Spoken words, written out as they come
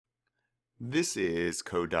This is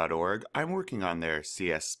Code.org. I'm working on their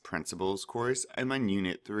CS Principles course. I'm on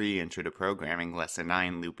Unit 3, Intro to Programming, Lesson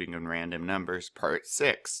 9, Looping and Random Numbers, Part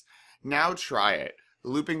 6. Now try it.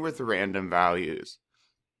 Looping with random values.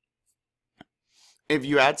 If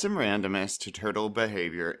you add some randomness to turtle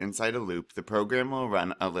behavior inside a loop, the program will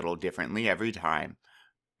run a little differently every time,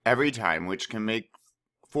 which can make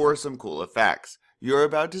for some cool effects. You're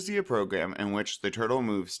about to see a program in which the turtle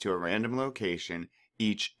moves to a random location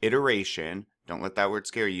each iteration. Don't let that word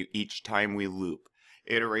scare you. Each time we loop.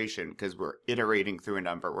 Iteration, because we're iterating through a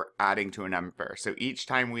number. We're adding to a number. So each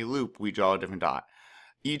time we loop, we draw a different dot.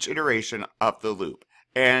 Each iteration of the loop.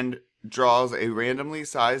 And draws a randomly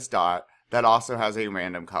sized dot that also has a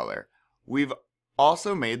random color. We've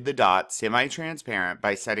also made the dot semi-transparent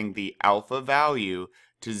by setting the alpha value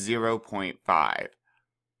to 0.5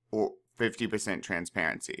 or 50%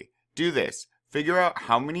 transparency. Do this. Figure out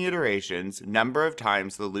how many iterations, number of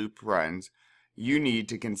times the loop runs, you need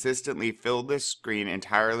to consistently fill this screen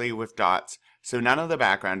entirely with dots so none of the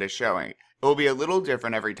background is showing. It will be a little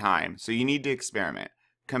different every time, so you need to experiment.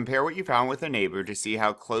 Compare what you found with a neighbor to see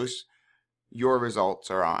how close your results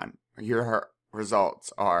are,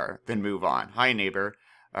 then move on. Hi, neighbor.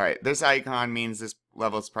 Alright, this icon means this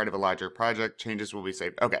level is part of a larger project. Changes will be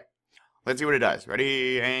saved. Okay, let's see what it does.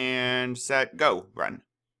 Ready, and set, go. Run.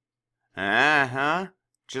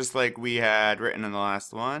 Just like we had written in the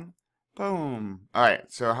last one. Boom.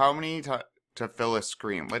 Alright, so how many to fill a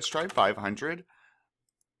screen? Let's try 500.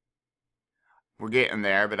 We're getting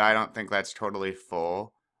there, but I don't think that's totally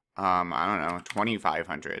full. I don't know,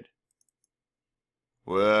 2,500.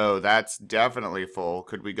 Whoa, that's definitely full.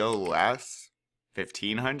 Could we go less?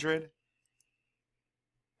 1,500?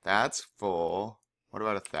 That's full. What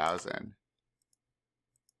about 1,000?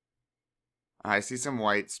 I see some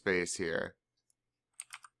white space here.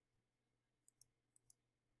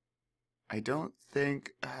 I don't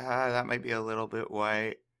think, that might be a little bit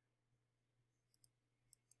white.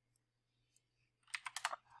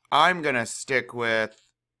 I'm gonna stick with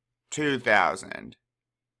 2,000.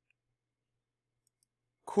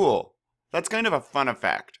 Cool. That's kind of a fun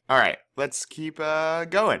effect. Alright, let's keep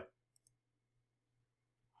going.